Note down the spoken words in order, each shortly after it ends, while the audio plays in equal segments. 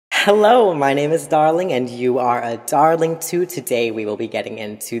Hello, my name is Darling, and you are a darling too. Today we will be getting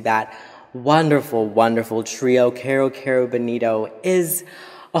into that wonderful, wonderful trio. Kero Kero Bonito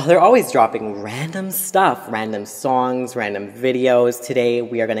they're always dropping random stuff, random songs, random videos. Today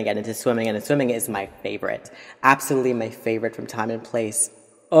we are going to get into swimming, and swimming is my favorite. Absolutely my favorite from Time and Place.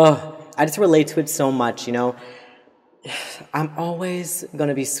 I just relate to it so much, you know. I'm always going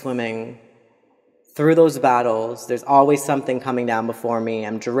to be swimming through those battles. There's always something coming down before me.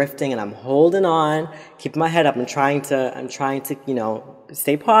 I'm drifting and I'm holding on, keeping my head up. I'm trying to, you know,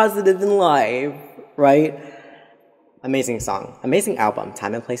 stay positive in life, right? Amazing song, amazing album.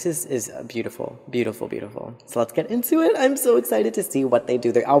 Time and Place is beautiful, beautiful, beautiful. So let's get into it. I'm so excited to see what they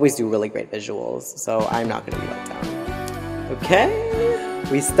do. They always do really great visuals, so I'm not gonna be let down. Okay,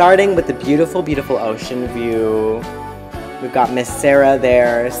 we're starting with the beautiful, beautiful ocean view. We've got Miss Sarah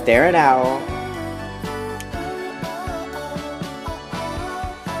there, staring out.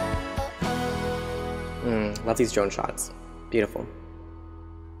 Love these drone shots. Beautiful.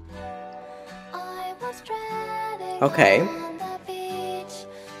 Okay.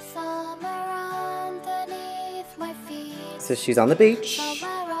 So she's on the beach.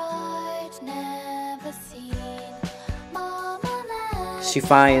 She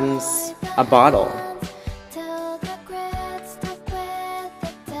finds a bottle.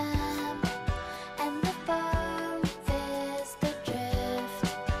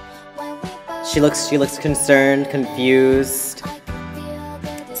 She looks concerned, confused.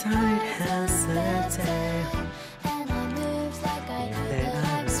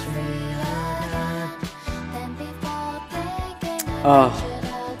 Oh,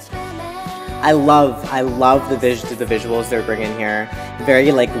 I love the visuals they're bringing here.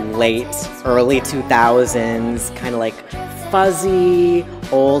 Very like late, early 2000s, kind of like fuzzy,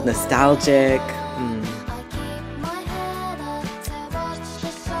 old, nostalgic.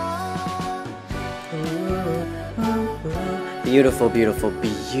 Beautiful, beautiful,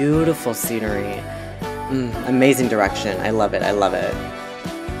 beautiful scenery. Amazing direction. I love it. I love it.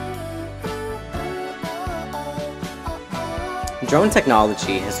 Drone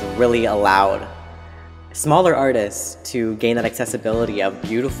technology has really allowed smaller artists to gain that accessibility of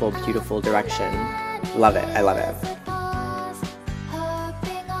beautiful, beautiful direction. Love it. I love it.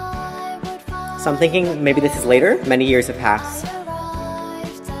 So I'm thinking maybe this is later. Many years have passed.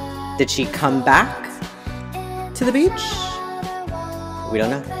 Did she come back to the beach? We don't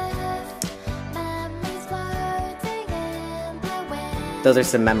know. Those are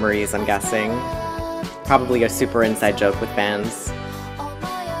some memories, I'm guessing. Probably a super inside joke with fans.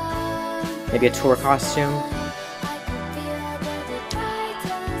 Maybe a tour costume.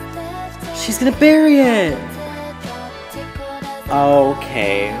 She's gonna bury it!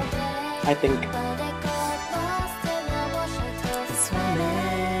 Okay. I think...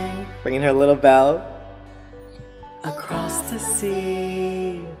 Swimming. Bringing her little bell. Across the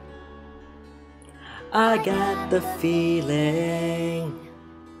sea, I got the feeling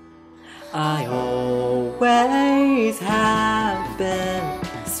I always have been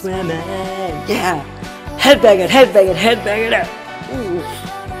swimming. Yeah, headbang it, headbang it, headbang it out.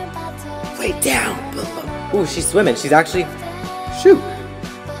 Ooh, way down below. Ooh, she's swimming. She's actually, shoot.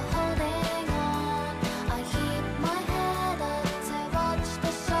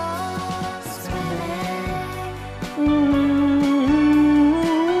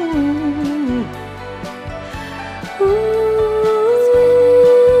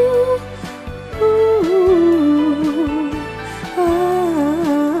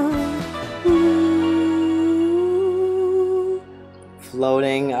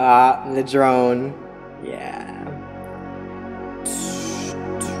 Floating up in the drone. Yeah.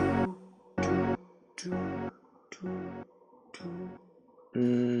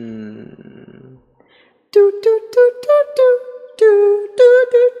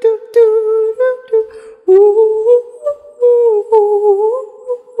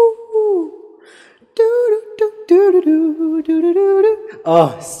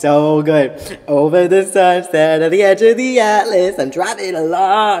 Oh, so good. Over the sunset at the edge of the Atlas, I'm driving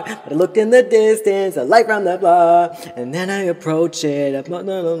along, but I looked in the distance, a light from the bar, and then I approach it,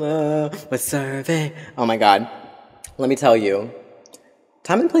 but survey. Oh my God. Let me tell you,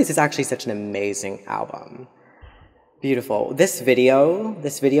 Time and Place is actually such an amazing album. Beautiful. This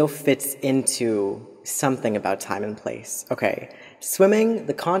video fits into something about Time and Place. Okay, swimming,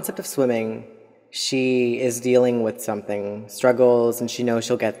 the concept of swimming, she is dealing with something, struggles, and she knows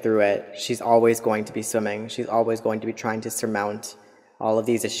she'll get through it. She's always going to be swimming. She's always going to be trying to surmount all of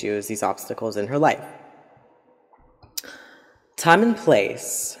these issues, these obstacles in her life. Time and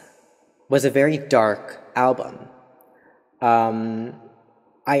Place was a very dark album.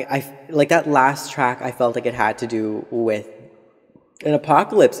 like that last track, I felt like it had to do with an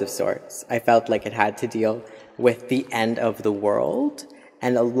apocalypse of sorts. I felt like it had to deal with the end of the world.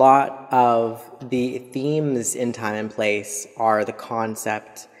 And a lot of the themes in Time and Place are the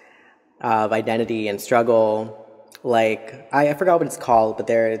concept of identity and struggle. Like, I forgot what it's called, but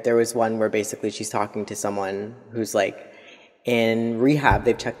there was one where basically she's talking to someone who's like in rehab.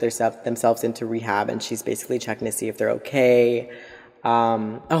 They've checked themselves into rehab, and she's basically checking to see if they're okay.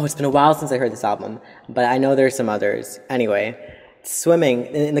 Oh, it's been a while since I heard this album, but I know there's some others. Anyway, swimming,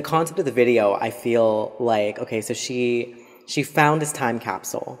 in the concept of the video, I feel like, okay, so she found this time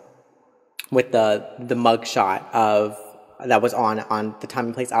capsule with the mug shot of that was on the Time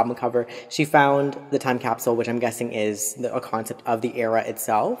and Place album cover. She found the time capsule, which I'm guessing is a concept of the era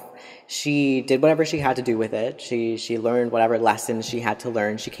itself. She did whatever she had to do with it. She learned whatever lessons she had to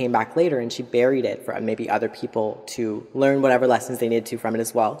learn. She came back later and she buried it for maybe other people to learn whatever lessons they needed to from it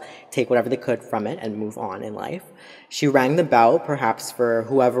as well, take whatever they could from it and move on in life. She rang the bell, perhaps for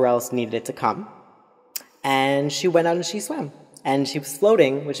whoever else needed it to come, and she went out and she swam. And she was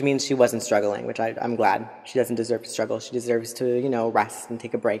floating, which means she wasn't struggling, which I'm glad. She doesn't deserve to struggle. She deserves to, you know, rest and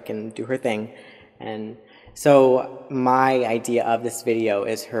take a break and do her thing. And so my idea of this video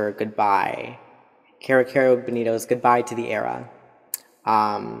is her goodbye. Kero Kero Bonito's goodbye to the era.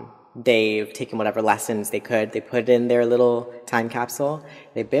 They've taken whatever lessons they could. They put it in their little time capsule.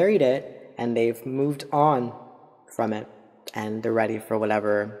 They buried it, and they've moved on from it. And they're ready for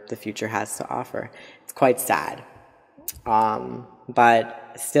whatever the future has to offer. It's quite sad.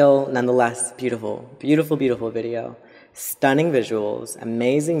 But still, nonetheless, beautiful, beautiful, beautiful video. Stunning visuals,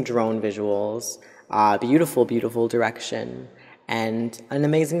 amazing drone visuals, beautiful, beautiful direction, and an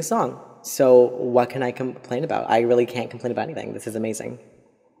amazing song. So what can I complain about? I really can't complain about anything. This is amazing.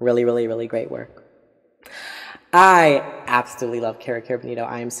 Really, really, really great work. I absolutely love Kero Kero Bonito.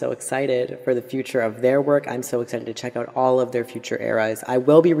 I am so excited for the future of their work. I'm so excited to check out all of their future eras. I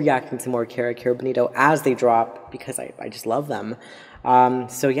will be reacting to more Kero Kero Bonito as they drop because I just love them.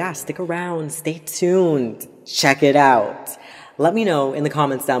 So yeah, stick around, stay tuned, check it out. Let me know in the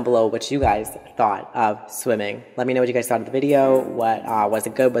comments down below what you guys thought of swimming. Let me know what you guys thought of the video. What was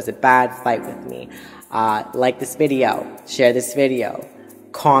it good? Was it bad? Fight with me. Like this video. Share this video.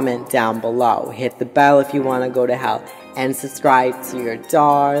 Comment down below. Hit the bell if you want to go to hell. And subscribe to your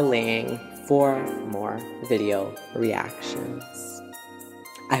darling for more video reactions.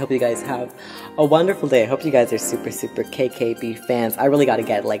 I hope you guys have a wonderful day. I hope you guys are super, super KKB fans. I really got to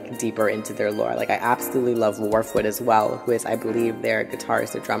get like deeper into their lore. Like I absolutely love Warfoot as well, who is, I believe, their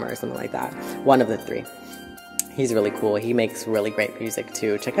guitarist or drummer or something like that. One of the three. He's really cool. He makes really great music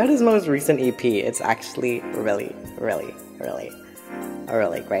too. Check out his most recent EP. It's actually really, really, really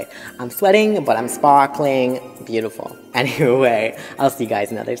great. I'm sweating, but I'm sparkling. Beautiful. Anyway, I'll see you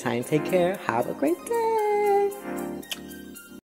guys another time. Take care. Have a great day.